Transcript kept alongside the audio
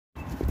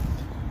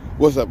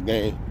What's up,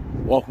 gang?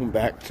 Welcome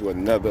back to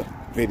another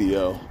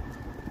video.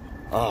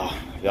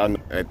 Y'all know,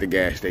 at the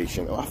gas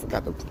station. Oh, I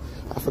forgot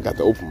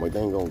to open my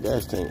dang on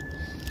gas tank.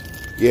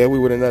 Yeah, we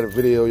with another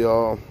video,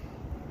 y'all.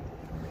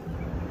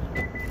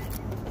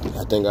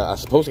 I think I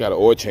supposed to got an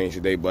oil change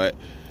today, but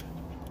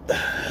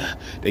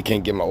they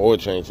can't get my oil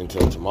change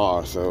until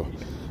tomorrow, so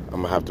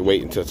I'm gonna have to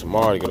wait until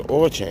tomorrow to get an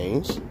oil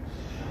change.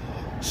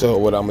 So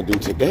what I'm gonna do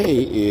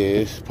today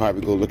is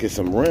probably go look at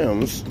some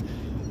rims.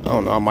 I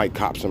don't know, I might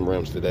cop some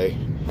rims today.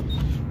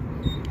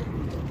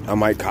 So,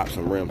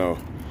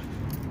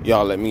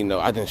 y'all let me know.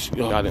 I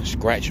didn't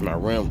scratch my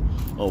rim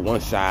on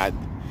one side.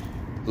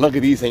 Lucky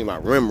these ain't my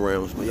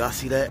rims, but y'all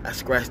see that? I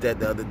scratched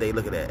that the other day.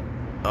 Look at that.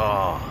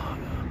 Oh,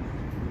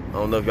 I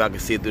don't know if y'all can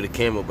see it through the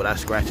camera, but I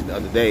scratched it the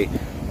other day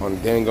on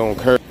the dang on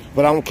curb.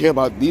 But I don't care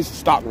about these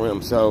stock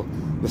rims. So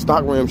the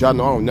stock rims, y'all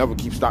know I don't never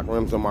keep stock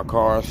rims on my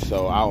cars,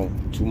 so I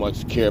don't too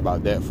much care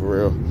about that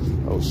for real.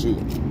 Oh shoot.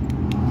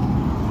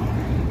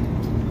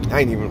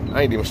 I ain't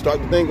even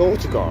start the thing going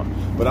with your car,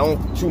 but I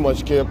don't too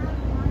much care.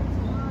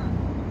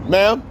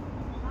 Ma'am,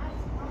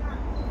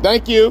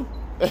 thank you.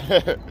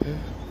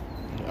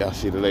 Y'all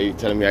see the lady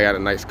telling me I got a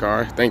nice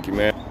car. Thank you,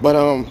 man. But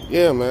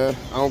yeah, man,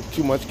 I don't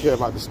too much care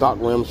about the stock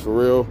rims for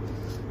real,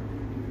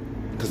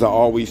 because I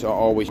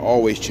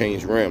always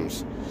change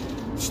rims.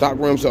 Stock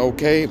rims are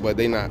okay, but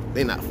they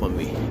not for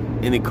me.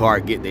 Any car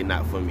I get, they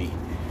not for me.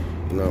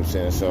 You know what I'm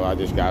saying? So I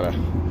just gotta.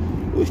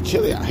 It's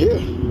chilly out here.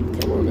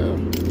 Come on now.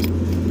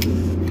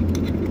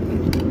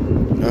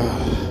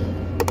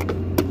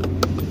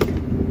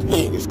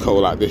 Dang, it's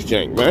cold out this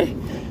jank,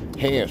 man.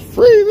 Hands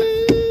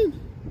freezing.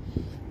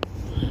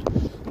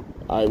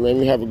 All right, man,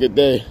 we have a good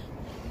day.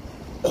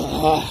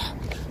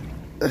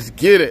 Let's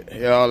get it,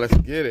 y'all. Let's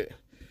get it.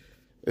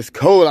 It's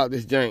cold out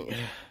this jank.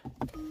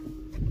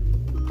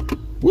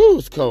 Woo,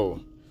 it's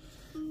cold.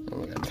 I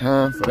don't got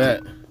time for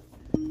that.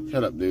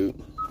 Shut up, dude.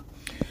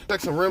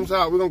 Check some rims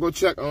out. We're gonna go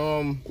check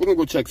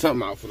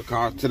something out for the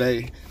car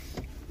today.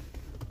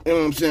 You know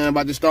what I'm saying? I'm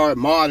about to start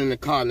modding the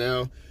car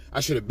now.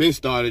 I should have been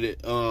started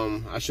it.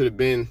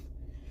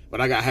 But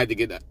I had to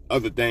get the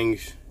other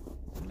things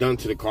done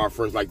to the car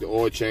first, like the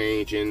oil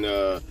change, and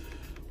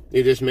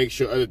they just make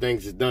sure other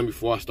things is done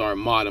before I start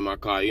modding my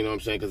car. You know what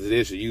I'm saying? Because it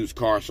is a used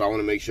car, so I want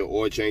to make sure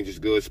oil change is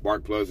good,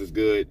 spark plugs is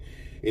good.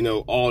 You know,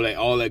 all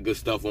that good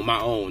stuff on my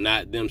own,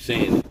 not them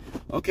saying it.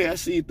 Okay, I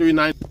see you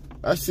 390.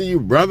 I see you,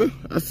 brother.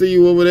 I see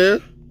you over there.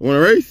 Want to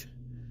race?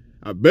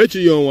 I bet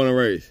you don't want to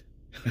race.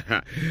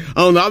 I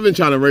don't know. I've been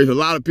trying to race a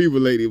lot of people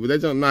lately, but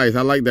that's nice.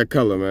 I like that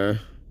color,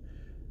 man.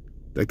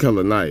 That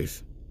color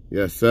nice.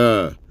 Yes,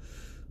 sir.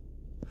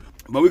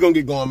 But we're going to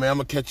get going, man. I'm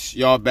going to catch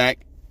y'all back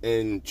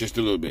in just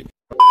a little bit.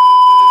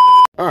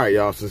 All right,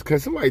 y'all. So can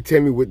somebody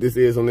tell me what this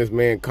is on this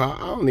man's car?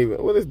 I don't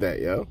even. What is that,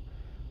 yo?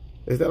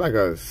 Is that like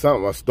a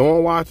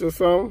storm watch or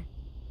something?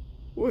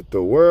 What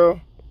the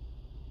world?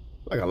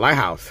 Like a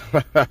lighthouse.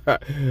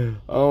 I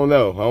don't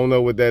know. I don't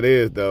know what that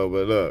is, though,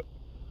 but look.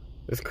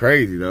 It's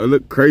crazy, though. It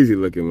look crazy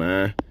looking,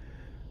 man.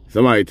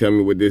 Somebody tell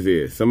me what this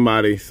is.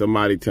 Somebody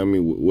tell me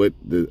what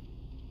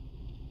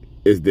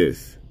is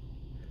this.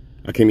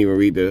 I can't even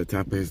read the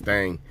top of his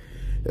thing.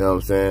 You know what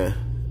I'm saying?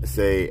 It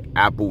say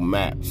Apple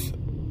Maps.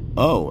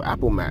 Oh,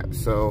 Apple Maps.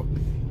 So,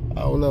 I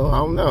don't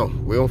know.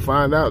 We're going to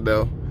find out,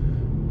 though.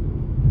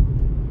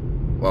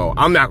 Well,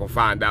 I'm not going to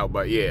find out,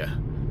 but yeah.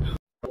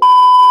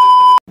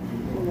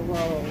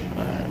 Alright,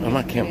 am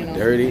my camera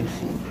dirty?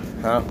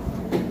 Huh?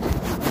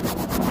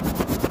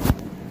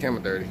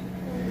 Camera dirty.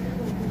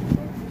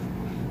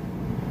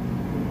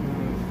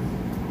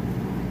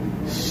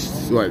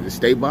 What, the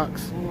state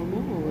box?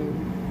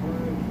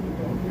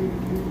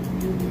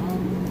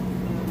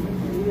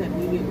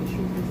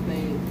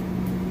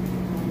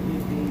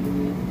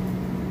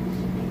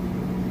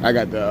 I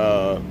got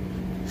the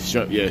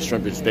shrimp, yeah,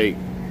 shrimp and steak.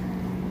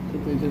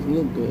 It just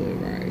look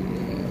good, right?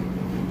 Yeah.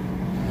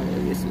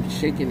 I get some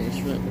chicken and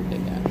shrimp if they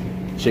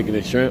got. Chicken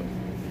and shrimp?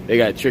 They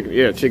got chicken,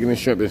 yeah, chicken and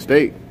shrimp and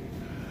steak.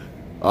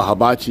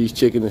 Hibachi's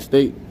chicken and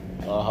steak.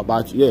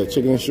 Hibachi, yeah,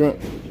 chicken and shrimp.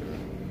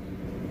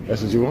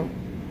 That's what you want?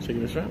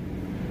 Chicken and shrimp?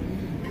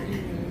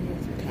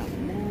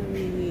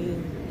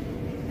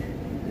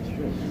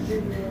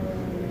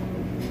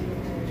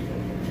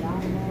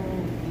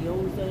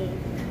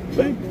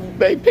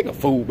 Babe, pick a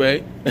food,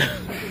 babe.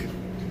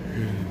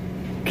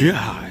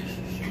 Gosh.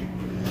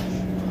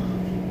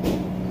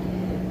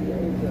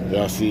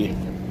 Y'all see,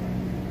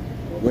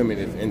 women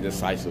is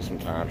indecisive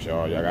sometimes,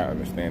 y'all. Y'all gotta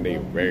understand they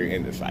very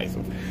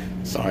indecisive.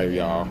 Sorry,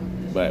 y'all,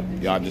 but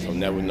y'all just will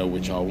never know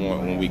what y'all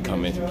want when we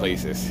come into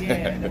places.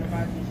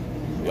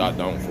 Y'all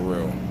don't, for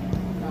real.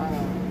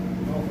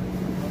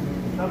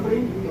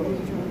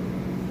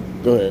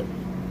 Go ahead.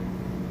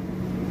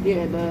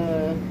 Yeah,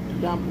 the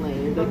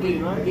dumpling, the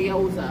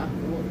gyoza.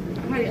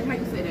 How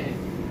you say that?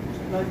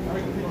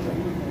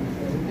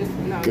 This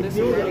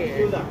one right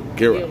here.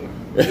 Gira.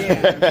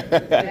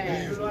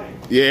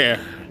 Yeah.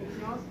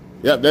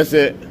 Yep, that's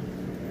it.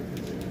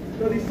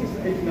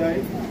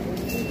 36.89.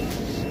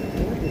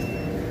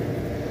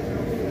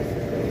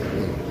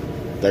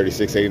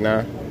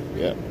 36.89.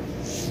 Yep.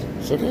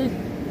 It's okay.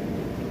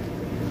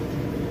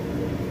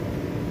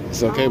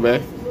 It's okay,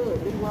 babe.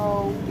 Look, big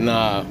roll.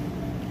 Nah.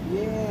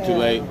 Yeah. Too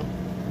late.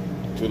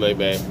 Too late,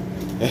 babe.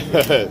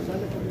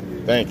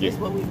 Thank you.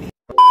 That's what we be.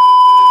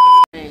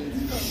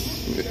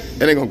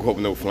 It ain't gonna go up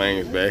with no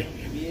flames, babe.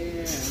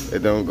 Yeah.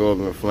 It don't go up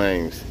with no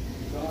flames.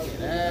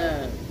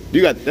 Yeah.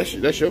 You got that's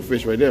your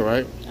fish right there,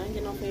 right? I ain't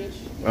get no fish.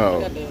 Oh.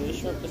 I got the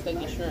shrimp, the steak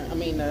and shrimp. I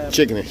mean,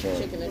 chicken and shrimp.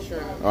 Chicken and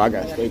shrimp. Oh, I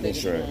got steak and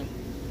shrimp.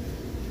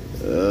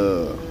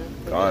 Oh,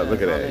 God,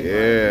 look at that.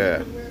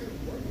 Yeah.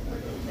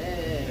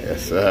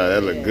 Yes,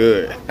 that look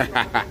good.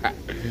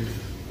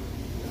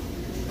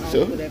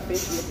 So, that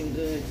fish looking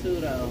good too,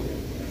 though.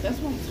 That's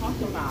what I'm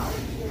talking about.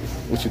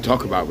 What you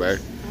talking about, man?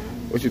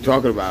 What you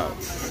talking about?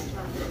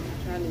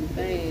 Trying new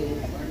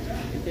things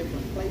in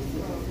different places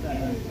and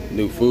stuff.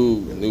 New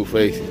food, new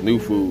faces, new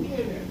food.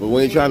 But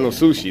we ain't trying no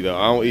sushi though.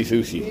 I don't eat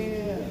sushi.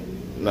 Yeah.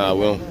 Nah,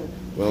 we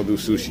don't do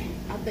sushi.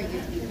 I think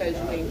it's because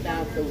you ain't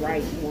found the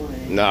right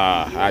one.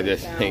 Nah, I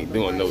just ain't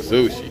doing no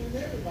sushi.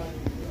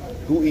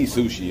 Who eats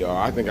sushi, y'all?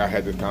 I think I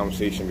had this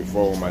conversation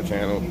before on my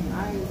channel.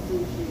 I eat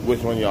sushi.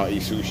 Which one of y'all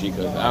eat sushi?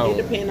 Cause I don't.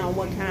 It depends on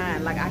what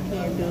kind. Like I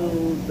can't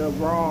do the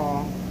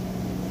raw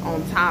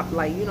on top.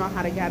 Like you know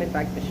how they got it,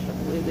 like the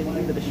is it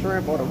either the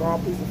shrimp or the raw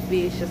piece of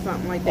fish or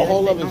something like that. A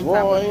whole of it's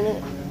raw, ain't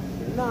it?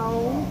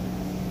 No.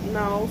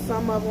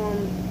 Some of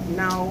them,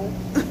 no.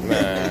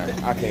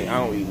 Nah, I can't.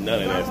 I don't eat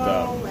none of that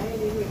stuff. Some of them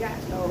ain't even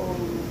got no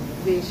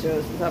fish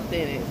or stuff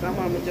in it. Some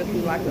of them just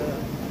be like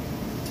a,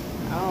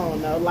 I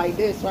don't know, like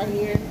this right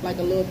here, like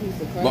a little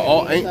piece of crab.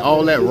 But ain't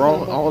all that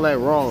raw? All that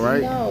raw,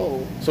 right?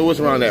 No. So what's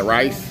around that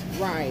rice?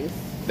 Rice.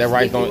 That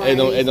rice Sticky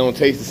don't it don't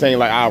taste the same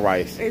like our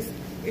rice. It's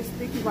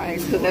sticky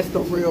rice because that's the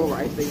real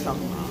rice they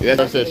talking about. Yeah,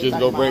 that's what just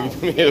go bring it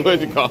to me.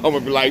 What you call? I'm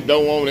gonna be like,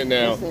 don't want it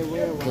now,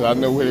 because I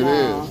know what it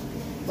is.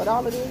 But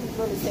all it is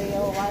really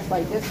KO rice,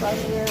 like this right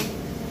here.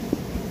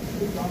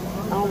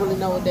 I don't really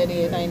know what that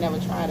is. I ain't never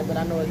tried it, but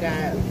I know it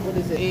got, what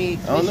is it?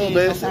 Eggs, I don't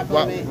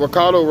know, babe.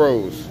 Ricardo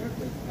Rose.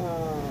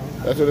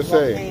 That's what it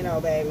say.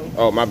 Volcano, baby.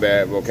 Oh, my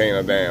bad.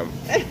 Volcano, damn.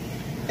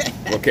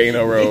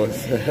 Volcano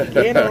Rose.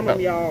 Get on them,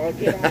 y'all.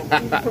 Get on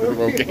them.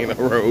 Volcano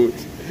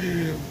Rose.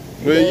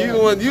 But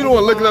you the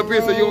one looking up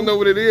here so you don't know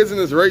what it is and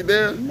it's right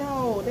there?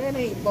 No, that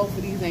ain't, both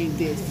of these ain't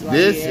this right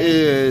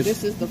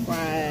This is the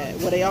fried,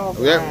 well they all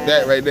fried.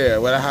 That right there.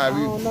 What I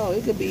don't know,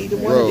 it could be either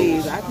one of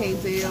these, I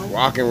can't tell.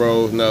 Rock and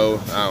Rolls, no,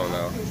 I don't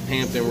know.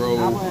 Hampton Rolls.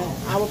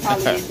 I would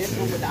probably get this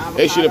one with the avocado.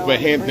 They should have put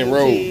Hampton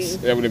Rolls.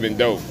 That would have been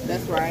dope.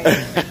 That's right.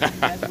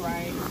 That's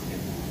right.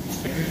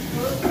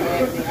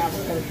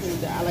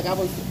 Like I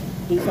would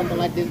do something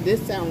like this.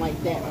 This sound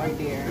like that right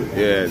there.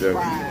 Yeah,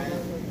 fried.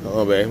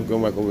 Oh, babe, I'm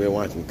going back over here and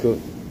watch them cook.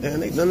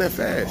 Man, they done that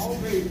fast.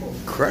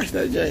 Crush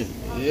that J.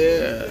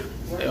 Yeah,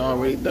 they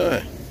already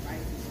done.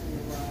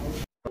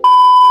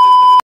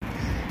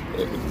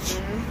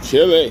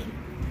 Chili.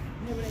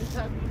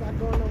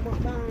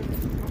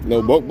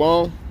 No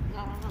mukbang?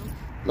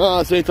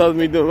 No, she ain't talking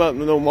to me about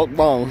no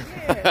mukbang.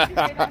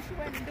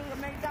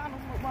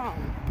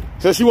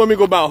 So she want me to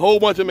go buy a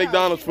whole bunch of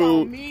McDonald's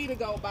food. She want me to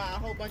go buy a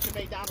whole bunch of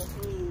McDonald's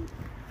food,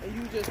 and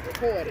you just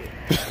record it.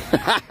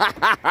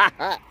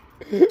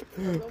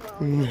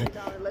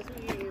 Unless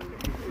we eat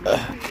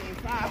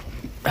 5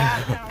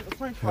 pounds of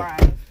French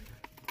fries.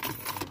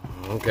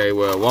 Okay,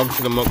 well, welcome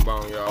to the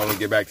mukbang, y'all. I'm gonna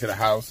get back to the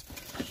house.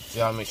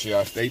 Y'all make sure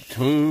y'all stay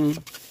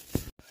tuned.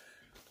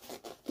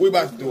 We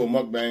about to do a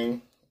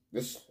mukbang.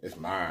 This is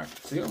mine.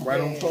 See, I'm right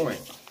on point.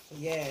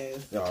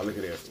 Yes. Y'all, look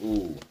at this.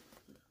 Ooh.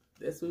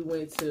 This we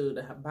went to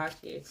the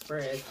Hibachi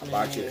Express.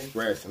 Hibachi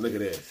Express, and look at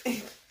this.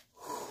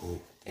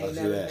 Ain't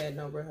never had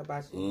no real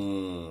hibachi.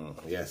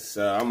 Yes,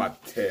 sir. I'm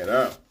about to tear it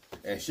up.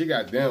 And she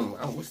got them.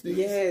 Oh, what's these?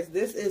 Yes,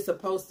 this is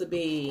supposed to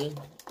be,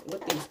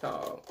 what these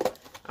called?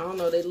 I don't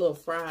know, they little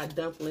fried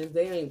dumplings.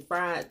 They ain't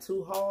fried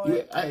too hard.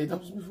 Yeah, I ate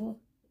dumplings before.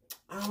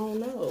 I don't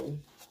know.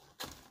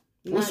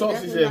 What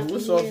sauce is that?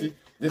 What sauce is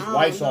this?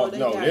 White sauce?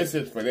 No, this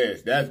is for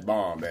this. That's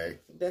bomb, babe.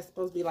 That's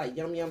supposed to be like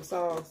yum yum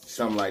sauce.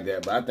 Something like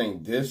that. But I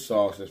think this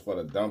sauce is for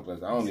the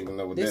dumplings. I don't even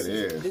know what that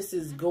is. This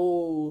is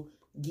gold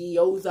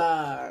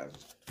gyoza.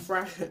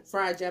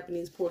 Fried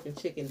Japanese pork and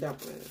chicken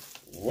dumplings.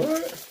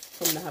 What?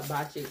 From the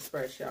Hibachi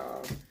Express,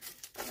 y'all.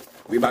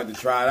 We about to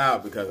try it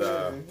out because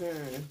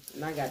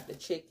And I got the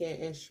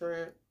chicken and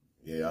shrimp.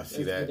 Yeah, I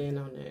see Let's that. get in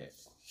on that.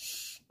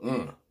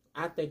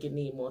 I think it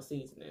need more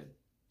seasoning.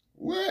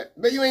 What?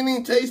 But you ain't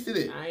even tasted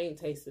it. I ain't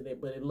tasted it,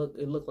 but it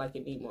looked like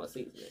it need more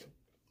seasoning.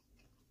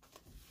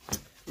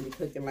 You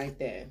cooking like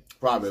that.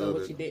 Probably so a little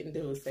what bit. you didn't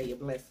do is say your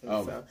blessings.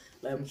 So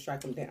let them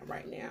strike them down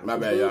right now. My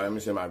bad, y'all. Let me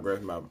say my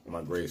grace.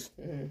 My grace.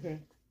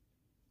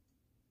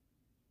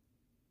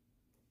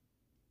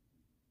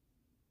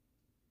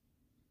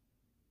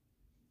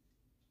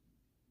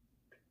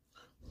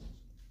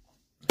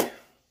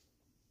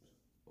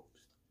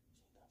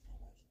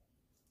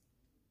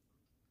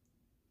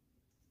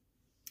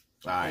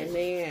 All right.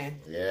 Amen.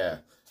 Yeah.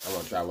 I'm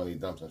going to try one of these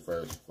dumplings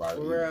first.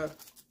 Real.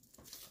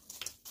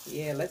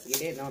 Yeah, let's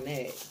get in on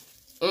that.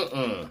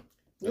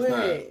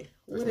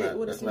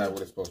 That's not what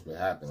it's supposed to be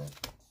happening.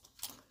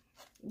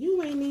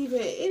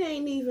 It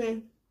ain't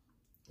even.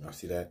 Y'all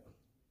see that?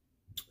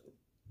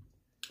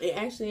 It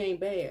actually ain't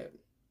bad.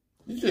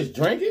 You just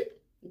drink it?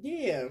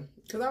 Yeah,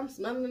 because I'm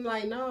smelling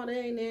like, no, that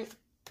ain't it.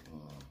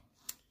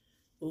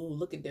 Ooh,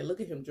 look at that. Look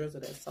at him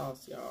drizzle that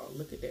sauce, y'all.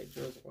 Look at that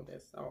drizzle on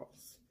that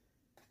sauce.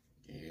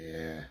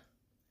 Yeah.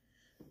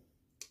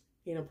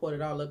 He done poured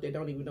it all up there.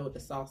 Don't even know what the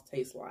sauce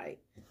tastes like.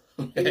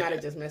 He might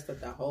have just messed up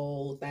the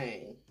whole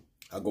thing.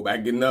 I'll go back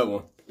and get another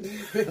one.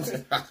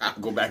 I'll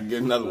go back and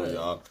get another one,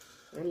 y'all.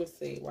 Let me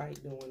see why he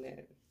doing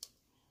that.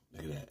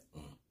 Look at that.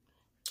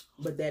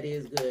 But that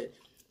is good.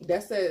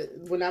 That's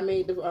when I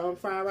made the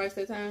fried rice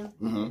that time.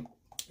 Mm-hmm.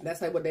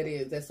 That's like what that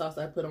is. That sauce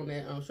I put on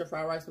that shrimp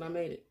fried rice when I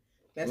made it.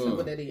 That's like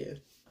what that is.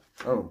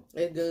 Oh.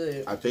 It's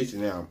good. I taste it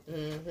now.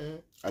 Mm-hmm.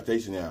 I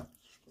taste it now.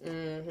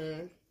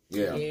 Mm-hmm.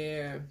 Yeah.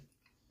 Yeah.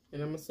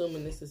 And I'm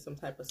assuming this is some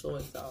type of soy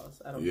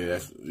sauce. I don't know.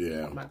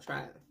 Yeah. I'm not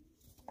trying.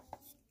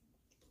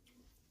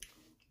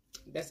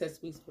 That's that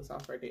sweet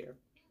sauce right there.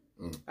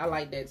 I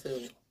like that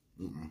too.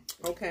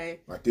 Okay.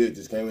 My kid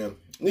just came in.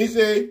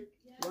 Nisi!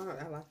 Wow,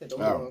 I like the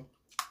door.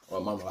 Oh,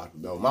 Mama locked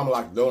the door. Mama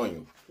locked the door on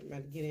you. I'm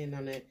about to get in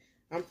on that.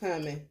 I'm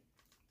coming.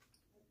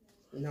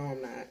 No,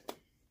 I'm not.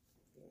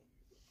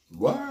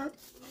 What?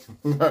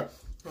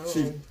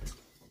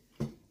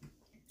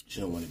 She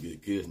don't want to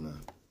get kids now.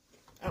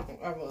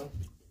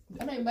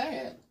 That ain't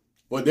bad.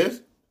 What,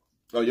 this?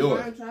 Oh,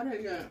 yours? I ain't tried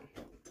that yet.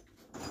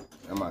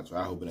 I'm about to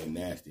try. I hope it ain't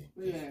nasty.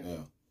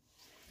 Yeah.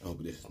 I hope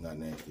this is not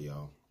nasty,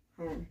 y'all.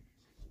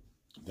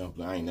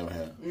 Dumpling, I ain't never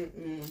had.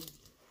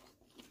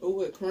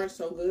 Oh, it crunch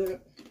so good.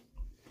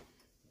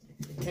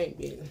 It can't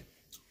be. It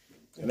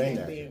ain't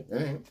nasty. It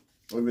ain't.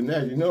 Well, if it's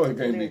nasty, you know it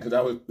can't be because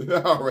I was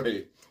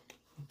already.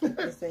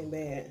 This ain't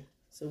bad.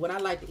 So what I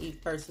like to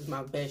eat first is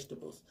my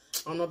vegetables.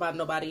 I don't know about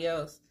nobody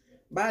else,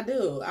 but I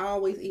do. I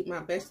always eat my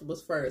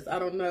vegetables first. I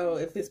don't know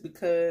if it's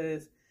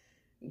because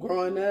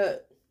growing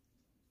up,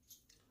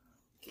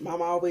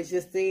 Mama always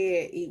just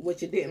said, eat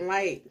what you didn't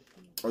like.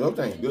 Oh, those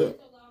things good.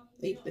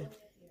 Eat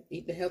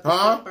the healthy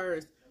stuff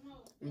first.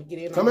 I'm going to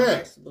get in on my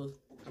vegetables.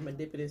 I'm going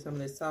to dip it in some of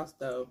this sauce,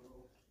 though.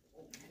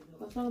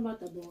 Let's talk about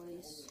the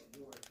boys.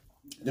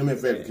 Do me a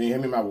favor. Can you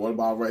hand me my water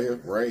bottle right here?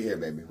 Right here,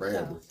 baby. Right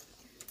here.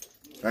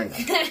 Thank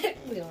you.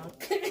 You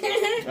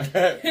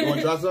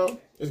want to try some?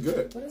 It's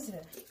good. What is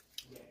it?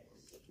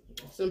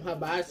 Some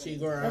hibachi,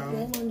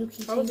 girl.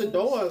 Close the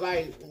door.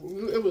 Like,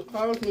 it was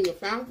closed when you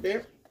found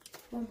it.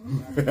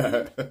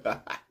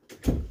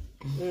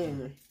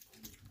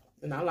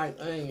 And I like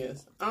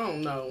onions. I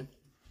don't know.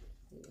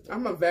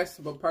 I'm a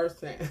vegetable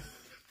person.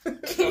 For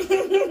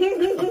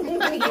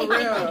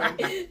real.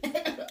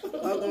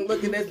 I'm gonna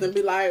look at this and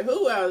be like,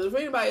 who else? If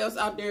anybody else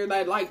out there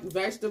that like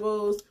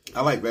vegetables,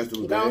 I like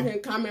vegetables. go ahead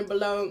and comment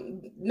below.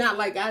 Not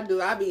like I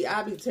do. I be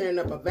tearing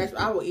up a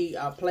vegetable. I will eat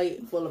a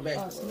plate full of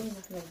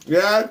vegetables.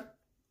 Yeah.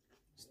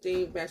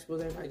 Steamed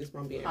vegetables. Everybody just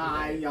gonna be.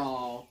 Hi,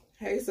 y'all.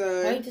 Hey,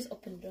 son. Why you just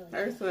opened the door?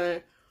 Hey,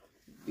 son.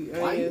 The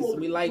onions,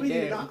 we like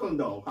that. Knock on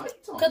the door. How you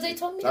talking? Because they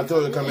told me. I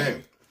told her to come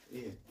in.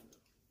 Yeah.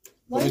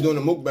 We're doing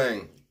a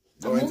mukbang.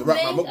 Don't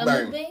interrupt my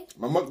mukbang.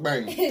 My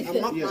mukbang. A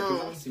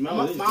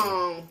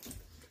mukbang.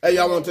 Hey,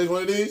 y'all want to taste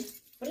one of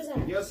these? What is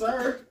that? Yes,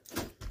 sir.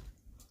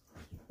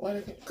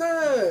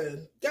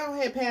 Good. Go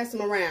ahead, pass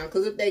them around.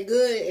 Because if they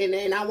good and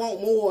then I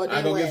want more, then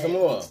I go get some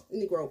more.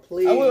 Negro,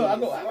 please. I will. I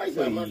like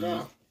that, my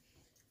girl.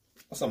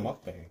 What's a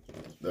mukbang?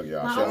 Look,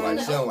 y'all.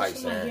 She don't like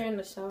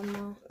sand.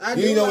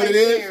 You know what it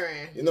is?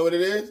 Sharing. You know what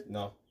it is?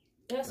 No.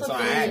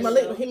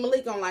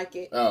 Malik don't like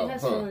it. Oh, It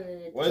has huh. filling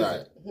in it. What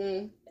is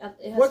it?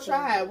 What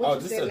try it? What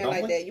you just sitting a there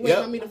like dumpling? that? You ain't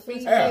want me to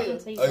feed Yeah. you.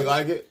 Oh, you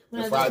like it?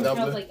 The fried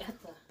dumpling?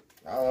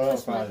 I don't know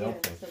if I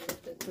don't.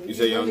 You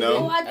say you don't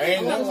know? I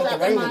ain't never got the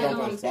regular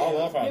dumplings. I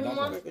love fried Mom,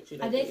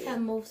 dumplings. I did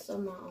have most of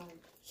my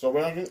So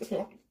what I get?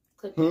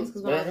 cookies.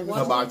 Because when I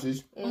watched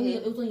Hibachis. it,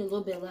 it was only a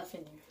little bit left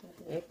in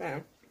there.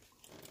 Okay.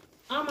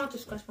 I'm about to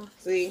scratch my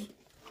See?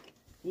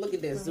 Look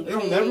at this.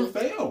 It'll never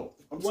fail.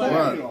 I'm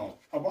telling y'all.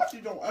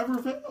 Hibachi don't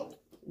ever fail.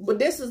 But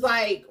this is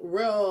like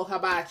real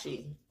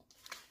hibachi.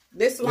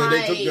 This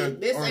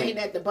ain't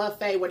at the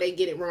buffet where they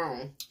get it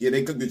wrong. Yeah,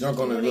 they cook the junk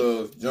on the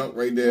little junk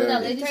right there.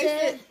 What lady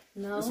said?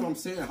 No. That's what I'm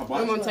saying. I'm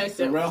gonna taste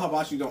The it. real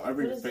hibachi don't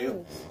ever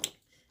fail.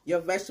 Your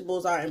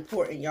vegetables are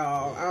important,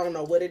 y'all. I don't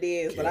know what it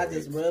is, but I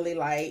just really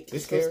like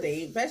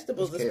steamed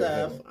vegetables and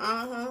stuff.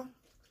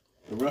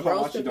 The real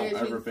hibachi don't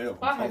ever fail.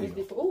 I had it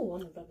before. Oh, I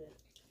love it.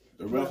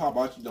 The real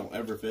hibachi don't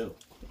ever fail.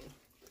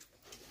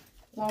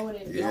 Why would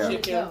it? Yeah.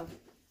 Chicken.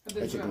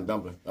 That's chicken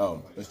dumpling.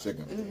 Oh, that's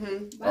chicken.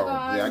 Bye, Oh,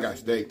 guys. yeah, I got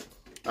steak.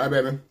 All right,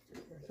 baby. I'm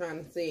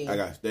trying to see. I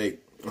got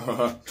steak.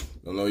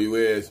 Don't know who you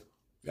is.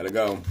 Gotta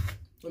go.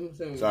 Let me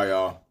see. Sorry,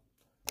 y'all.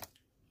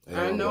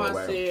 I know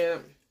I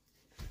said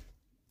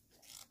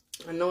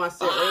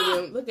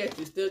earlier, look at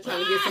you, still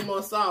trying to get some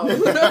more sauce.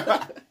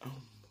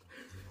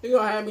 You're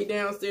going to have me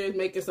downstairs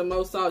making some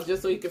more sauce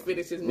just so you can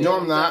finish his meal. No,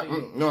 I'm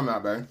not. No, I'm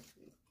not, baby.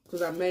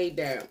 Because I made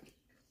that.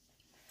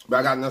 But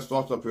I got enough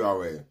sauce up here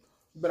already.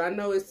 But I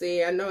know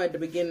at the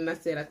beginning I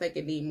said I think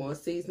it need more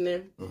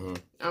seasoning.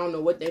 I don't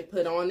know what they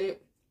put on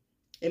it.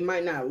 It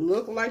might not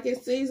look like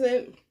it's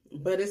seasoned,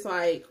 but it's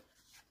like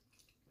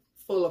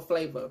full of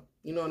flavor.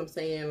 You know what I'm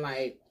saying?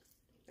 Like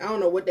I don't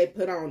know what they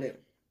put on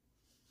it.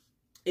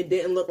 It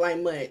didn't look like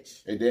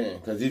much. It didn't,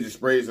 because he just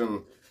sprayed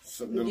some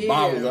Yeah.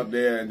 bottles up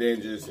there and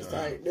then just... It's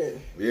like this.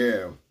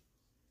 yeah.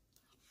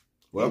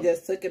 Well, He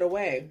just took it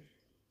away.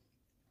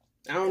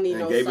 I don't need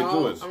And no gave it to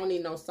salt. us. I don't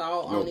need no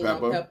salt. I no don't need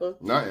pepper, no pepper.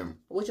 nothing.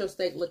 What's your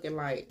steak looking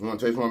like? You want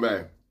to taste one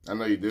back? I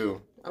know you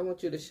do. I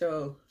want you to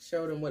show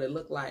them what it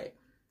looked like.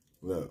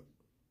 Look.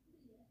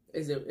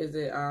 Is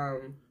it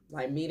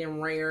like medium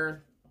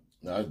rare?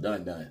 No, it's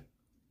done.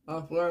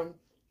 Well,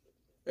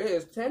 it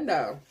is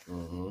tender.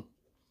 Mm-hmm.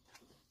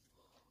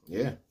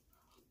 Yeah.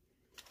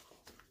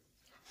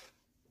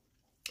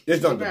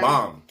 It's done the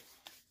bomb.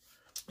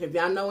 If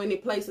y'all know any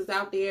places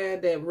out there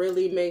that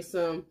really make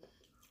some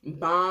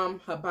bomb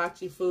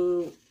hibachi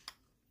food,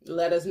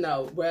 let us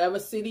know. Wherever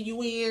city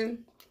you in,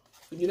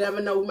 you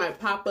never know. We might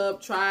pop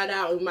up, try it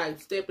out. We might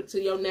step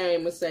into your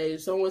name and say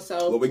so and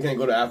so. Well, we can't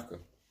go to Africa.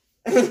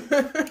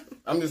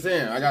 I'm just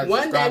saying. I got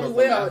One day we from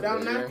will. Africa,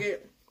 Don't man. knock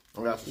it.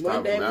 I got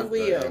One day from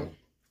we Africa, will.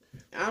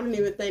 I don't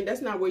even think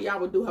that's not where y'all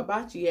would do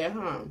hibachi at,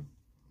 huh?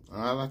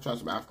 I like to try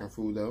some African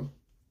food though.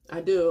 I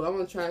do. I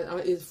want to try.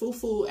 Is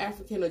fufu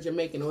African or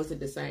Jamaican, or is it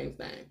the same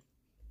thing?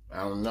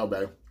 I don't know,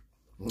 babe.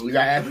 We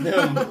gotta ask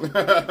them.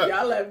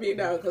 Y'all let me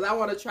know, because I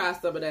want to try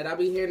some of that. I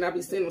be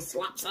seeing them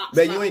slop.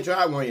 Babe, you ain't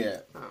tried one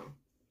yet. Oh.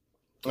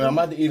 Well, I'm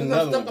about to eat I'm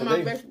another stuck one on my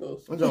today.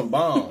 vegetables. That sounds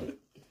bomb.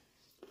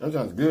 That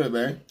sounds good,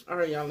 man. All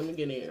right, y'all. Let me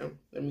get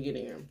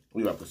in.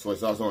 We about to put soy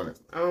sauce on it.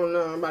 I don't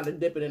know. I'm about to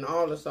dip it in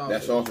all the sauce.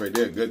 That sauce right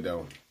there, good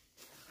though.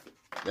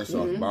 That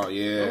sauce bomb,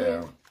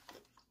 yeah.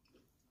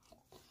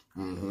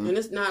 Mm-hmm. And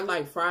it's not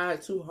like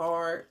fried too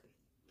hard.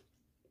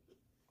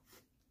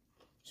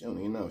 She don't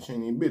even know. She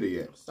ain't even bitter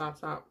yet.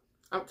 Stop.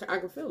 I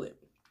can feel it.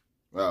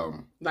 Like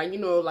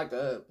Like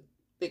a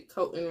thick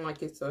coating,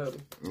 like it's no,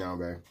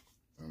 babe.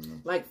 I don't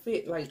know. like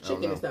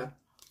chicken and stuff.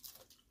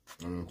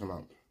 Come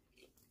on.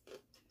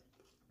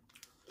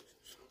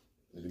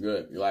 It's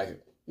good. You like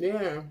it?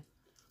 Yeah.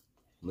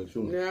 Make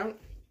sure. Yeah.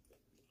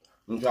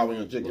 Let me try one of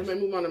your It chickens.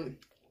 made me want to.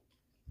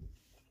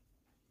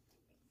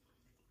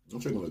 Your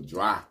chicken look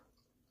dry.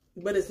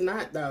 But it's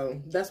not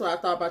though. That's what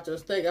I thought about your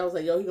steak. I was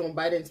like, yo, he gonna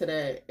bite into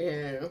that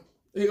and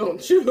he gonna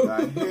chew.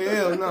 Like,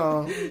 hell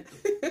no.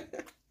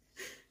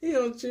 He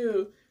gonna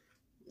chew,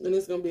 and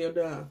it's gonna be a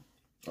done.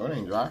 Oh, it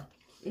ain't dry.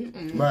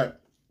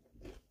 But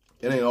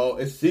it ain't all.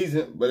 It's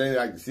seasoned, but it ain't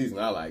like the season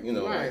I like. You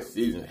know, Right. like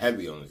seasoned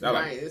heavy on this. I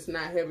like. It's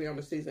not heavy on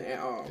the season at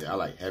all. Yeah, I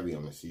like heavy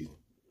on the season.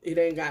 It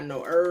ain't got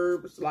no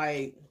herbs,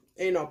 like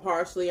ain't no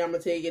parsley. I'm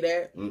gonna tell you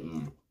that.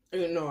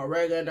 Ain't no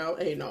oregano.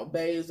 Ain't no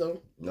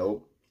basil.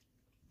 Nope.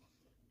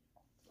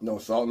 No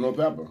salt, no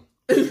pepper.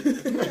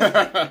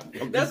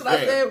 That's what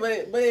I said.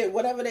 But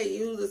whatever they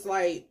use, it's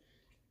like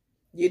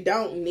you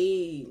don't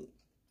need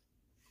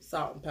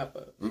salt and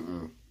pepper.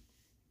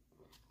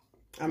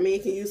 I mean, you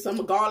can use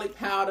some garlic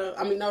powder.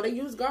 I mean, no, they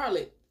use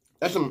garlic.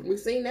 That's some. We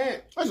seen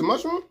that. That's a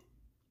mushroom.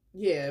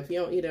 Yeah, if you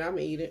don't eat it, I'm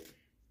gonna eat it.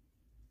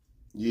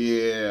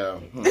 Yeah.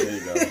 There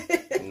you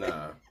go.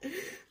 Nah.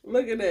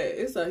 Look at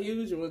that. It's a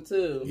huge one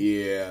too.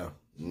 Yeah.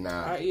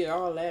 Nah. I eat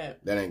all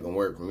that. That ain't gonna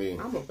work for me.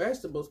 I'm a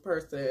vegetables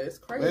person. It's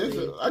Man,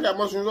 crazy. I got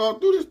mushrooms all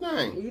through this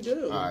thing. You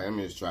do. All right, let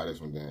me just try this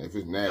one then. If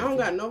it's I nasty. don't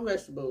got no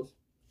vegetables.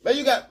 But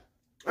you got.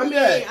 I mean,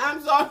 that?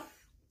 I'm sorry.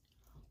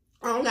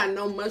 I don't got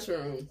no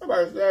mushrooms. I'm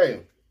about to say.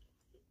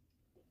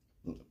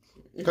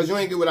 Because you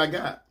ain't get what I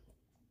got.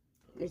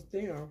 It's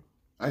there.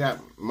 I got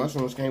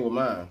mushrooms came with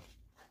mine.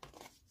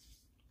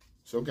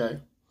 It's okay.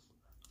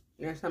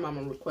 Next time I'm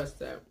going to request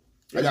that.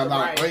 I got a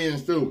lot Right. of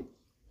onions too.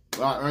 A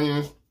lot of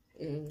onions.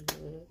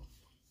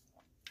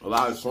 Mm-hmm. A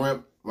lot of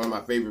shrimp. One of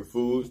my favorite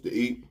foods to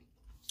eat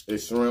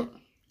is shrimp.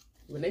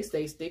 When they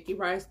say sticky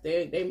rice,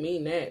 they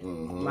mean that.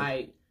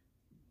 Like,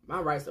 my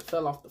rice have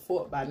fell off the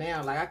fork by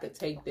now. Like, I could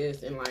take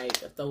this and, like,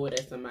 throw it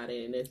at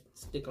somebody and just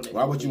stick on it.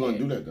 Why would you want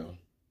to do that though?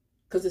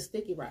 Because it's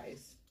sticky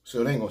rice.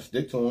 So they ain't gonna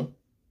stick to them.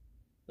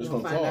 It's You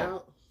gonna gonna find fall.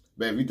 out?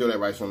 Babe, you throw that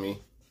rice on me.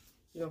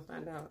 You gonna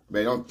find out.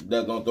 Babe, don't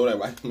throw that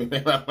rice on me.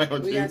 Babe, I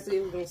want We you. gotta see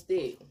if it's gonna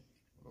stick.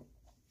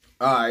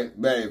 All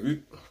right,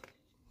 babe.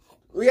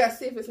 We gotta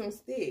see if it's gonna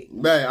stick.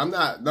 Babe,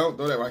 don't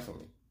throw that rice on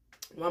me.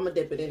 Well, I'm gonna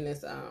dip it in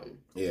this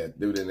Yeah,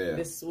 do it in there.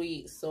 this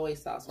sweet soy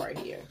sauce right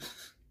here.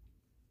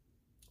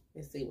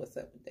 Let's see what's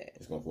up with that.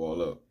 It's gonna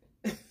fall up.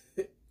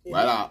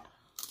 Right out.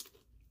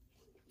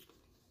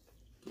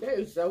 That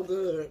is so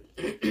good.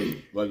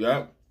 Like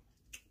that?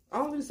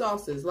 All these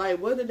sauces, like,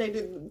 what did they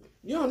do?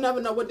 You don't never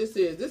know what this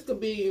is. This could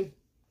be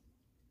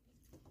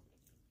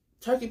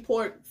turkey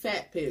pork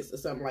fat piss or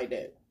something like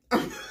that.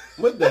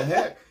 What the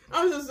heck?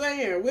 I'm just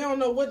saying, we don't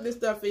know what this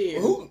stuff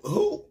is.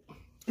 Who?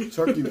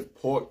 Turkey,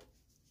 pork,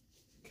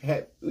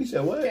 cat. We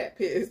said what? Cat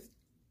piss.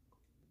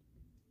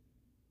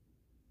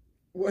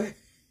 What?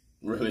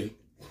 Really?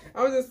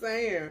 I was just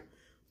saying,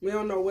 we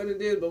don't know what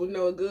it is, but we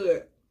know it's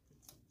good.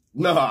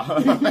 Nah.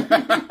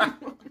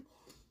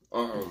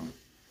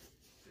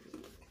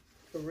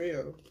 For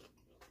real.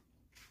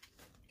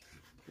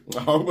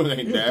 I hope it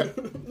ain't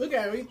that. Look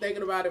at me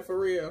thinking about it for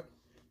real.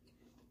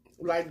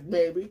 Like,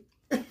 maybe.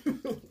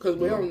 Because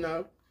we don't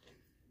know.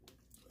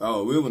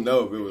 Oh, we would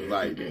know if it was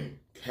like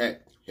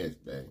cat Yes,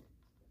 babe.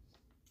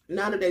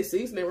 Now that they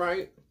season it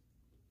right.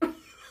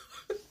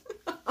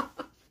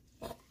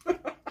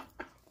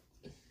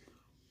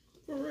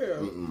 For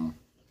real.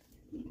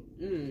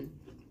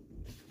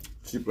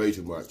 She plays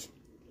too much.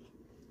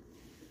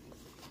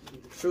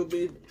 Truth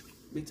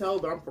be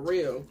told, but I'm for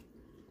real.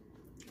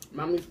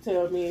 Mom used to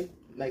tell me,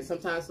 like,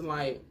 sometimes to,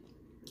 like,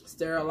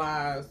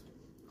 sterilize,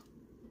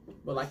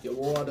 but, like, your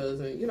waters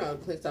and, you know,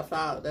 clean stuff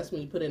out. That's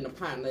when you put it in the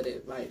pot and let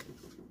it, like,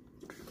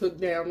 cook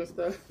down and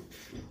stuff.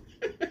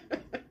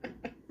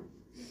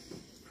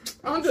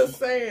 I'm just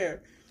saying.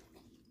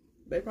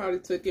 They probably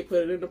took it,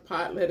 put it in the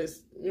pot, let it,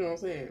 you know what I'm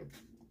saying?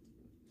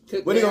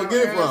 Cook Where they gonna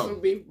get it from?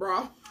 Some beef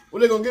broth. Where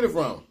they gonna get it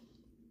from?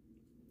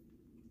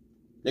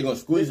 They gonna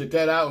squeeze the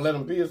cat out and let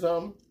him pee or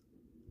something?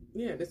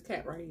 Yeah, this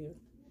cat right here.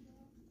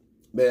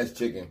 Man, that's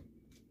chicken.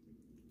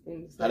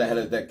 How the hell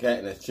is that cat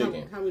and that's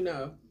chicken? How we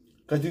know?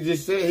 Because you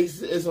just said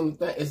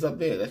it's up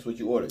there. That's what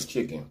you ordered,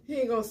 chicken. He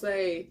ain't gonna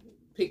say,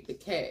 pick the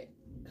cat,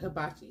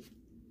 hibachi.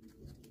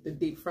 The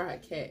deep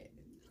fried cat.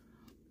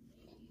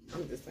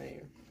 I'm just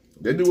saying.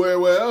 They do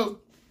everywhere else.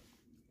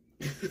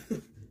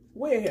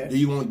 Where? Do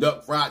you want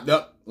fried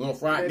duck? You want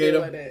fried They do gator?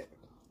 like that.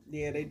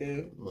 Yeah, they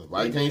do.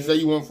 Why you can't say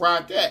you want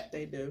fried cat?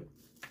 They do.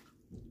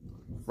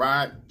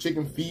 Fried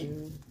chicken feet.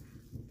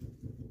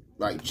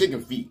 Like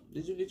chicken feet.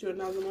 Did you get you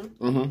another one?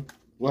 Mm-hmm.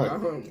 What?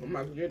 I'm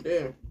about to get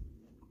there.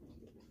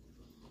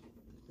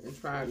 And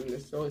try it in the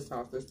soy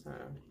sauce this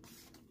time.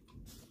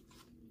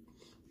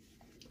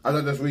 I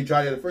thought that's what you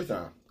tried it the first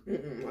time.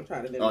 I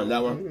tried it. Oh,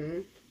 that one?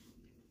 Mm-hmm.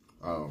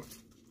 Oh.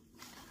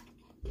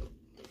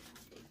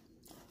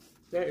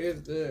 That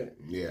is good.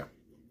 Yeah.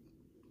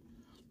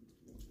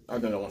 I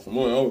think I want some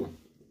more over.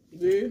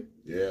 Do you?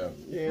 Yeah.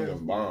 Yeah.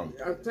 Them bomb.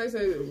 I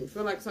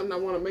feel like something I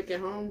want to make at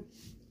home.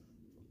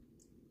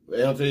 They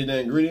don't tell you the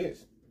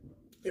ingredients?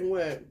 And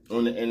what?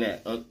 In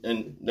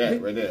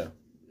that right there.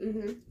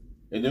 Mm-hmm.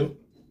 They do?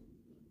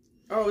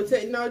 Oh, it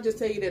just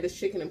tell you that it's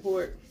chicken and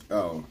pork.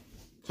 Oh.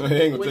 So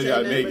they ain't gonna tell you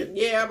how to make it.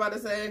 Yeah, I'm about to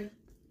say.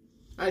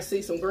 I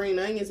see some green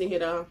onions in here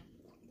though.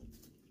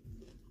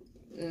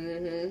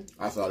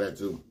 I saw that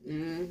too.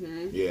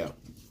 Yeah.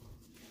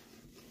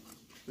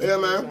 Yeah,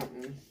 man.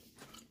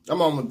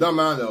 I'm on my dumb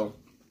eye though.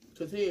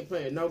 Cause he ain't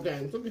playing no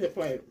games. Look at his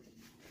plate.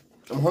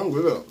 I'm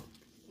hungry. Look.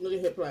 Look at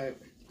his plate.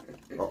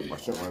 Oh, my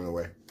shit running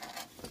away.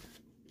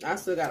 I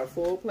still got a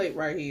full plate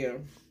right here.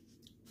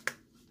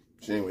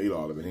 She ain't gonna eat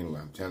all of it anyway.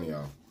 I'm telling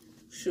y'all.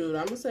 Shoot,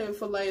 I'm gonna save it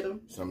for later.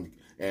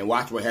 And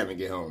watch what Heaven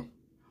get home.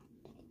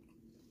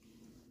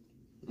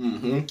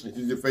 This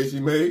is the face she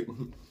made.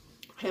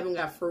 Heaven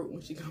got fruit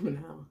when she coming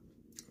out.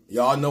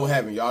 Y'all know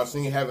Heaven. Y'all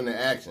seen Heaven in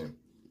action.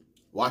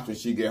 Watch when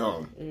she get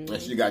home.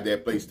 And she got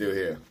that plate still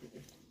here.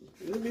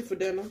 It'll be for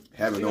dinner.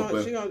 Heaven don't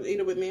play. She gonna eat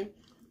it with me.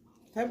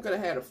 Heaven could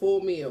have had a full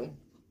meal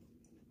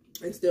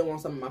and still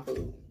want some of my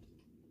food.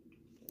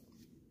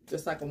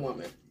 Just like a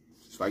woman.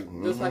 Just like a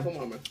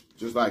woman.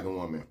 Just like a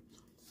woman.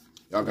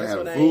 Y'all can That's have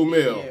what a I full ain't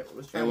meal. yet.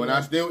 And when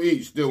I still eat,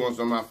 you still want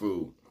some of my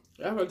food.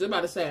 I was just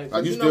about to say.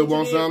 Like you still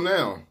want some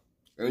now.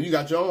 And you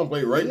got your own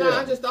plate right there. No,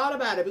 I just thought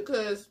about it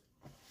because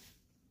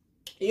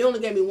you only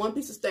gave me one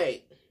piece of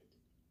steak.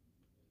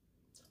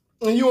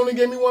 And you only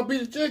gave me one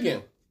piece of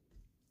chicken.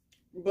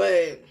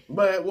 But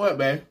what,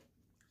 babe?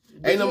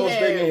 Ain't no more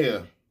steak in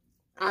here.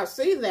 I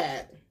see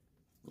that.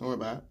 Don't worry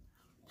about it.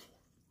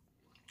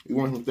 You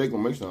want some steak,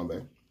 we'll make some,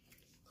 babe.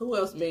 Who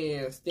else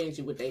being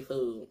stingy with their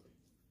food?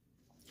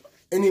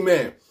 Any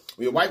man.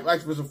 When your wife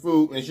likes for some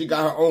food and she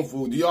got her own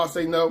food, do y'all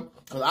say no?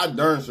 Because I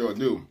darn sure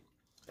do.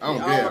 I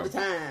don't care. All the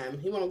time.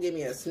 He won't give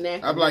me a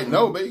snack. I'm like,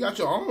 no, babe, you got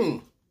your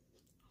own.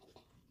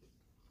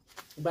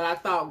 But I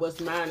thought what's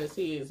mine is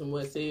his and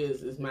what's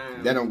his is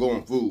mine. That don't go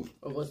on food.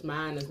 Or what's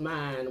mine is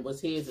mine and what's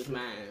his is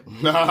mine.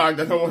 Nah,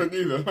 that don't work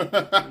either. That's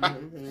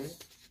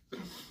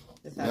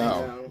how that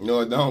go. No,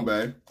 it don't,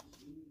 babe.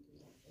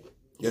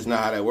 That's not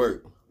how that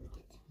works.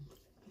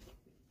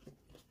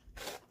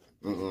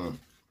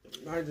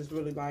 I just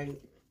really like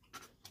it.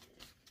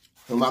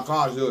 So my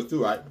car's yours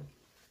too, right?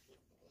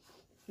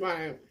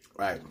 Right.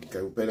 Right.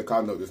 Okay, we pay the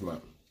car note this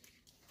month.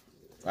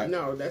 Right?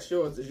 No, that's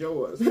yours. It's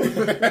yours.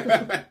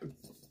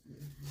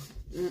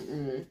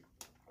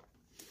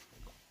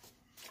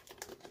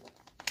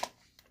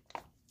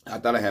 I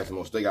thought I had some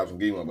more steak out from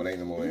getting one, but ain't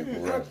no more in for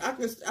real.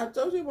 I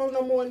told you there wasn't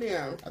no more in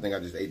there. I think I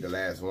just ate the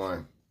last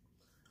one.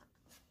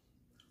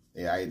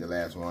 Yeah, I ate the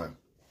last one.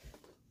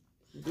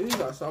 These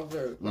are so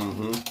good.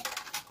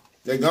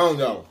 They gone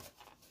though.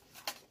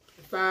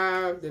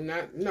 5, then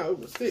not, no, it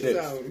was 6 of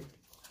them.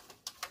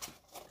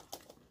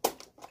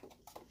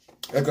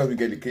 That's because we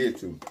gave the kids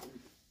too.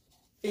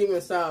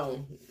 Even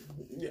so,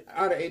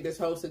 I'd have ate this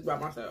whole 6 by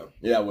myself.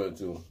 Yeah, I would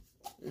too.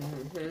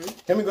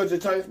 Can we go to the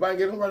Chinese spot and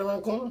get them right around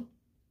the corner?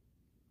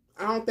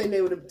 I don't think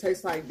they would have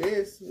tasted like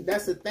this.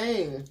 That's the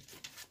thing.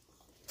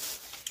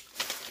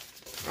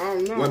 I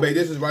don't know. Well, babe,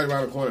 this is right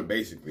around the corner,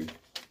 basically.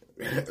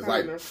 It's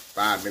like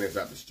 5 minutes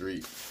up the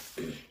street.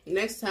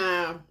 Next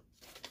time,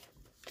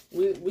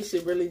 we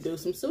should really do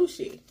some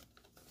sushi.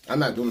 I'm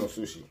not doing no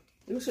sushi.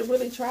 We should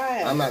really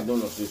try it. I'm not doing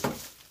no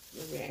sushi.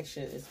 The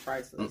reaction is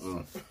priceless.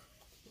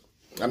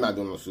 I'm not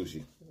doing no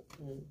sushi.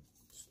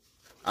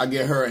 I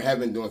get her and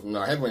Heaven doing some.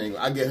 No, Heaven ain't.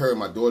 I get her and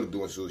my daughter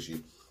doing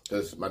sushi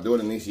because my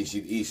daughter Nisi she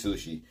eats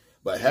sushi,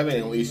 but Heaven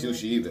ain't gonna eat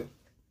sushi either.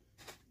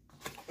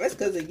 That's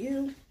because of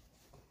you.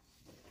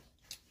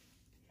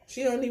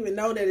 She don't even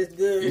know that it's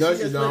good. No, she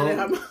she just put it in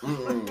her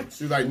don't. mouth.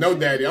 She's like, no,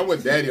 daddy. I'm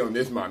with daddy on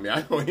this, mommy.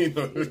 I don't eat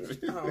no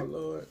sushi. Oh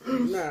Lord,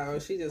 no!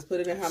 She just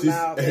put it in her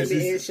mouth, and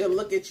then she'll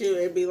look at you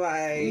and be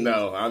like,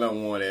 "No, I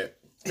don't want it,"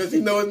 because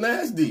you know it's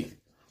nasty.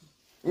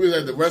 We was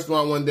at the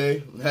restaurant one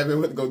day, having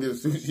went to go get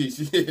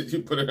sushi.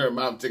 She put it in her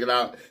mouth, took it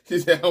out. She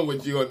said, "I'm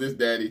with you on this,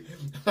 daddy.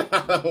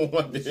 I don't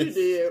want this." She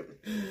did.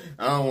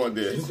 I don't want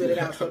this. She spit it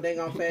out so dang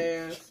on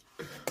fast.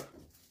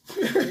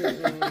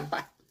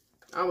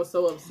 I was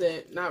so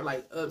upset. Not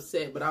like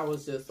upset, but I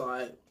was just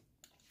like.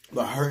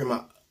 But her and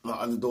my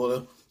other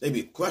daughter, they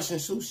be crushing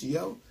sushi,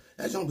 yo.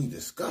 That don't be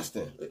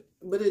disgusting.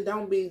 But it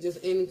don't be just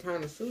any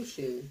kind of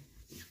sushi.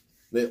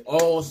 But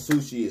all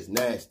sushi is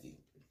nasty.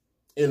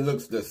 It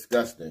looks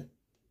disgusting.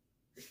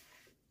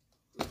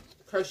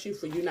 Curse you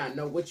for you not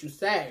know what you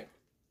say.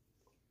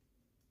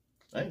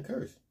 I ain't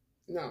curse.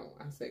 No,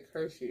 I said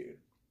curse you.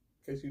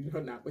 Because you know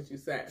not what you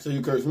say. So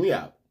you curse me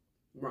out.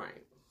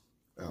 Right.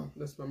 Oh.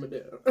 That's what I'm going to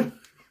do.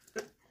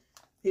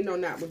 He know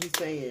not what he's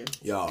saying.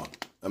 Y'all,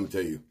 let me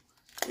tell you.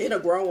 It'll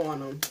grow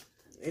on him.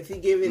 If he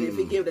give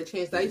it a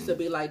chance. I used to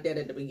be like that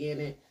at the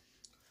beginning.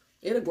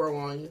 It'll grow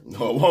on you.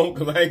 No, it won't,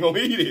 because I ain't going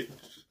to eat it.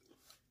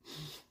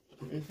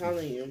 I'm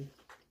telling you.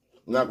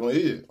 I'm not going to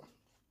eat it.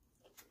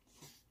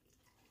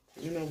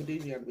 You know, with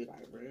these, you gotta be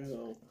like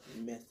real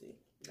messy. You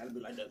gotta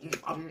be like that.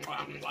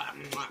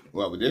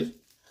 What, with this?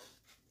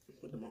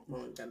 With the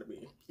mukbang, you gotta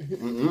be.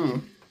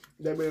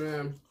 They be,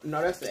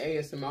 no, that's the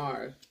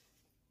ASMR.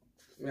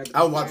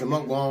 I was watching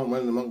Mukbang, one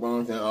of the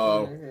Mukbangs,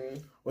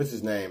 and what's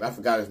his name? I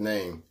forgot his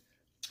name.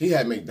 He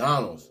had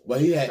McDonald's, but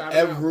he had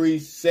every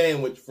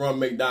sandwich from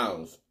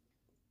McDonald's.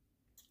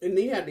 And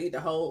he had to eat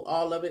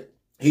all of it.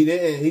 He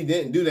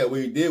didn't do that.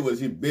 What he did was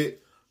he bit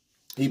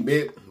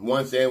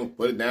one sandwich,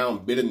 put it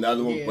down, bit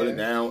another one, put it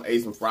down,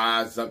 ate some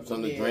fries,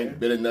 something to drink,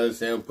 bit another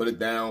sandwich, put it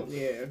down.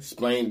 Yeah.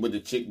 Explained what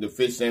the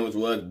fish sandwich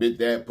was, bit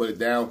that, put it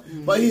down.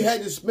 But he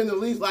had to spend at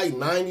least like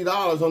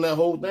 $90 on that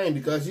whole thing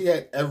because he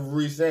had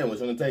every sandwich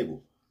on the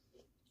table.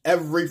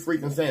 Every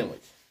freaking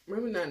sandwich.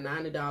 Maybe not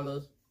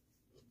 $90.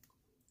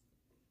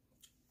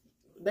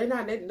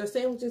 The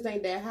sandwiches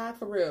ain't that high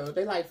for real.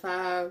 They like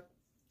 $6.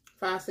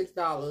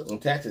 And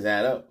taxes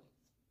add up.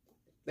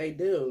 They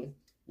do.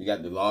 You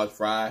got the large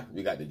fry,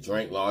 you got the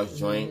large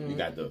drink,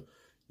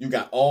 you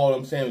got all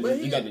them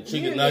sandwiches. You got the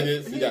chicken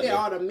nuggets. He got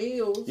all the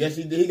meals. Yes,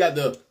 he did. He got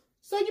the.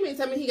 So you mean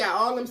tell me he got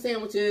all them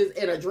sandwiches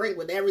and a drink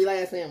with every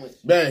last sandwich?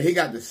 Man, he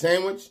got the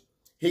sandwich.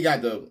 He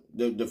got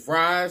the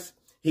fries.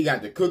 He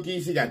got the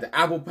cookies. He got the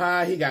apple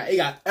pie. He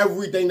got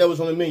everything that was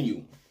on the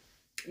menu.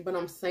 But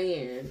I'm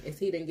saying, is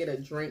he didn't get a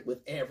drink with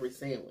every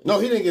sandwich? No,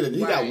 he didn't get it.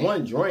 He got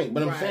one drink.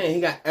 But I'm saying he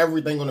got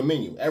everything on the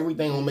menu.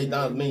 Everything on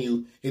McDonald's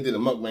menu. He did a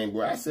mukbang,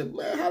 bro. I said,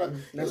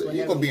 man, he's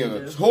gonna be on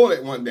the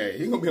toilet one day.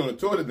 He's gonna be on the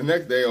toilet the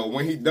next day or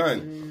when he's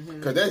done.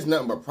 Because that's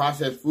nothing but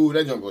processed food.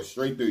 That's gonna go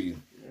straight through you.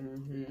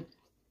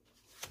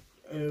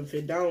 And if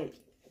it don't,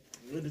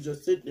 it'll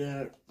just sit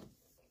there.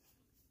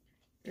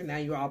 And now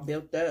you're all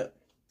built up.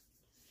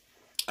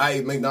 I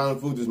ate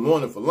McDonald's food this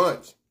morning for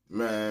lunch,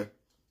 man.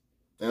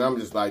 And I'm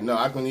just like, no,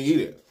 I couldn't eat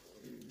it.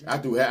 I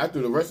threw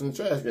the rest in the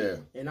trash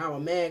can. And I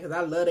was mad because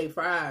I love their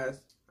fries.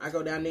 I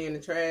go down there in the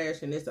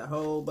trash and it's a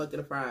whole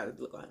bucket of fries, it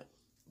look like.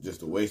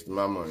 Just a waste of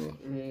my money.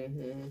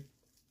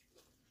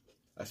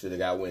 I should have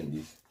got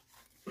Wendy's.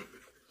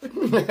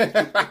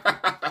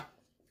 I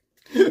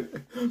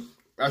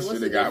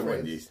should have got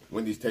Wendy's.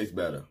 Wendy's tastes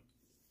better.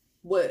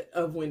 What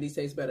of Wendy's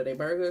tastes better? They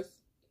burgers?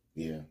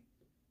 Yeah.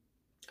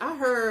 I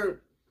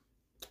heard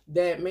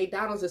that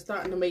McDonald's is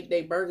starting to make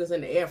their burgers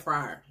in the air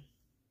fryer.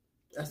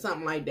 Or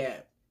something like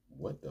that.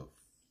 What the?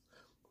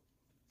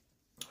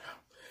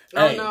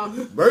 I don't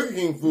know. Burger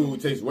King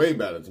food tastes way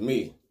better to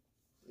me.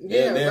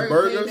 Yeah, their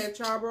burgers, that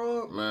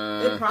charbroiled,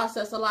 man, it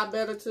processed a lot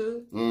better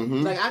too.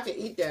 Like I can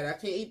eat that. I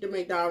can't eat the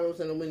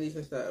McDonald's and the Wendy's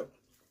and stuff.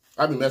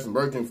 I've been messing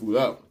Burger King food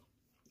up.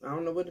 I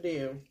don't know what it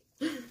is.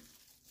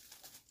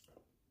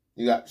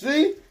 You got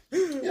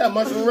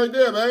mushroom right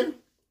there, babe.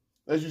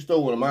 Unless you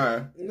stole one of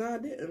mine. No, I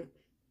didn't.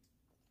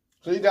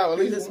 So you got at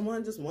least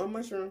just one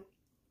mushroom.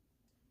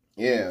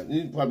 Yeah,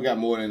 you probably got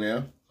more than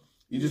there.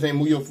 You just ain't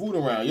move your food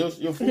around. Your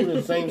food in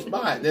the same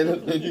spot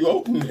that you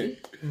opened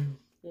it.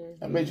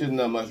 I bet you there's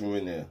no mushroom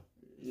in there.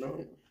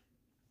 No.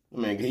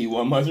 Man, give you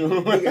one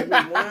mushroom. He gave me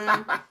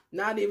one,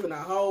 not even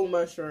a whole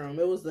mushroom.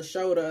 It was the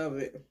shoulder of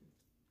it.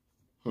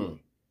 There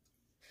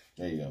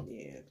you go.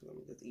 Yeah, let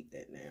me just eat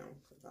that now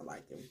because I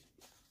like them.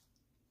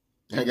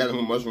 I ain't got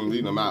no mushrooms,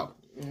 eating them out.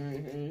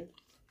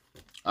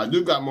 I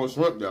do got more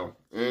shrimp though.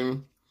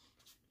 And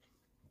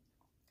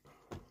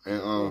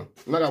I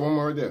got one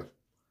more right there.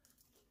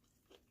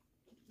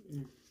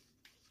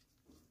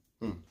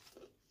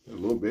 A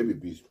little baby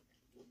piece.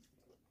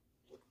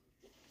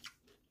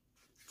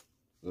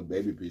 Little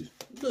baby piece.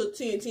 Little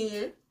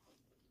 10-10.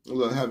 A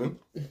little heaven.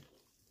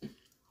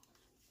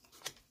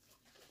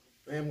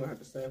 I am gonna have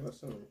to save her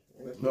soon.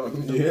 No,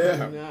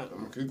 yeah.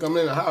 You come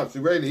in the house,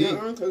 you ready to eat.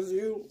 Because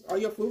all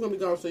your food gonna be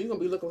gone, so you're gonna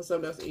be looking for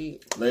something else to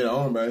eat. Later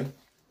on, baby.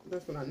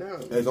 That's what I know.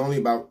 It's only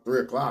about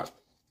 3 o'clock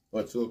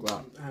or 2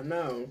 o'clock. I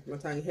know. By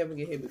the time you haven't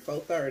get here before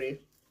 4:30.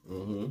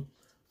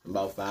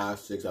 About 5,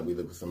 6, I'll be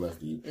looking for something else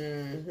to eat.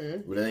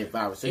 But it ain't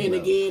 5 or 6. And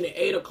now. again at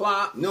 8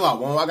 o'clock. No, I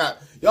won't. I got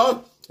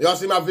y'all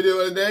see my video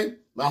the other day?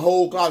 My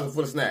whole closet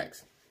full of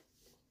snacks.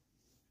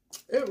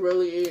 It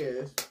really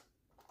is.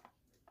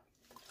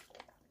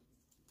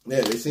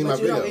 Yeah, they see my But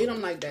you video. don't eat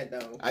them like that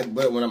though.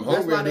 But when I'm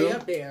hungry, That's why they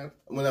up there.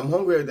 When I'm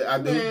hungry, I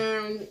do.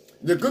 Man,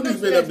 The cookies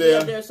them been up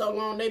snacks be there. so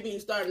long, they be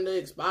starting to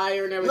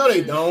expire and everything. No,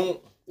 they don't.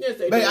 Yes,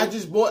 they Babe, do. I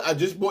just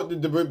bought the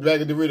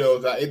bag of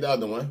Doritos. I ate the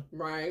other one.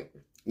 Right.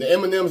 The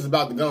M&M's is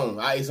about to go.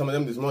 I ate some of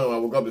them this morning when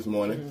I woke up this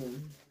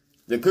morning.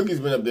 The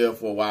cookies been up there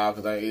for a while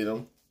because I ate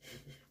them.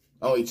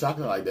 I don't eat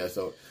chocolate like that,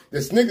 so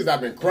the Snickers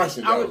I've been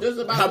crushing. Though. I was just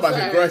about I'm about to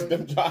say, to crush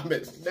them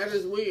chocolates. That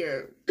is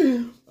weird.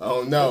 I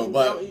don't know, I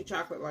but don't eat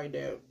chocolate like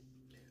that.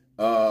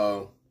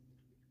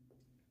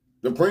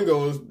 the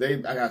Pringles, I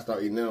gotta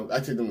start eating them. I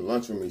take them to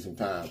lunch with me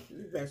sometimes.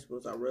 These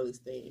vegetables are really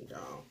steamed,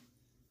 y'all.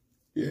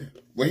 Yeah.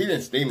 Well, he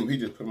didn't steam them. He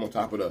just put them on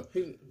top of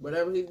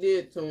Whatever he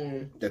did to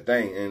them, the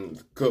thing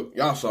and cook.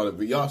 Y'all saw the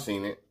video. Y'all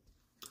seen it.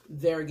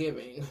 they're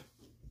giving.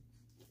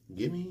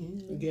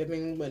 Gimme.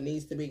 Giving what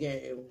needs to be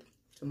gave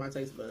to my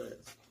taste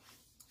buds.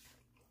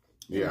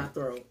 In my Yeah.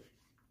 throat.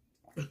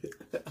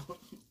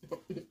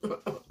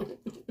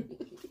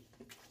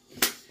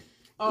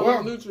 All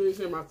Well- the nutrients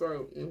in my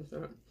throat.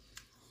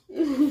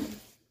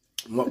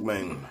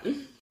 Mukbang.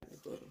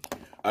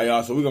 All right,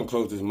 y'all, so we're going to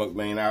close this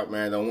mukbang out,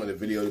 man. Don't want the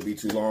video to be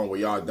too long where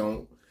y'all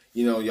don't,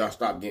 y'all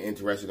stop getting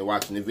interested in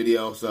watching the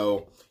video.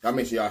 So y'all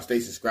make sure y'all stay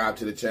subscribed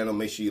to the channel.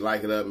 Make sure you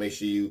like it up. Make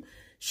sure you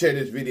share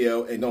this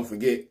video. And don't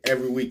forget,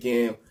 every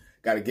weekend,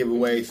 got a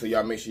giveaway. So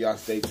y'all make sure y'all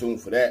stay tuned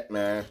for that,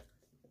 man.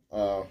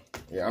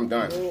 Yeah, I'm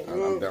done.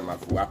 I'm done my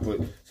food. I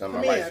put some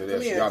of my rice for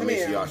this. Y'all make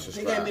sure y'all He gave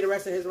subscribe. me the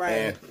rest of his rice.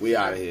 And we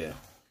out of here.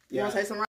 You want to say something?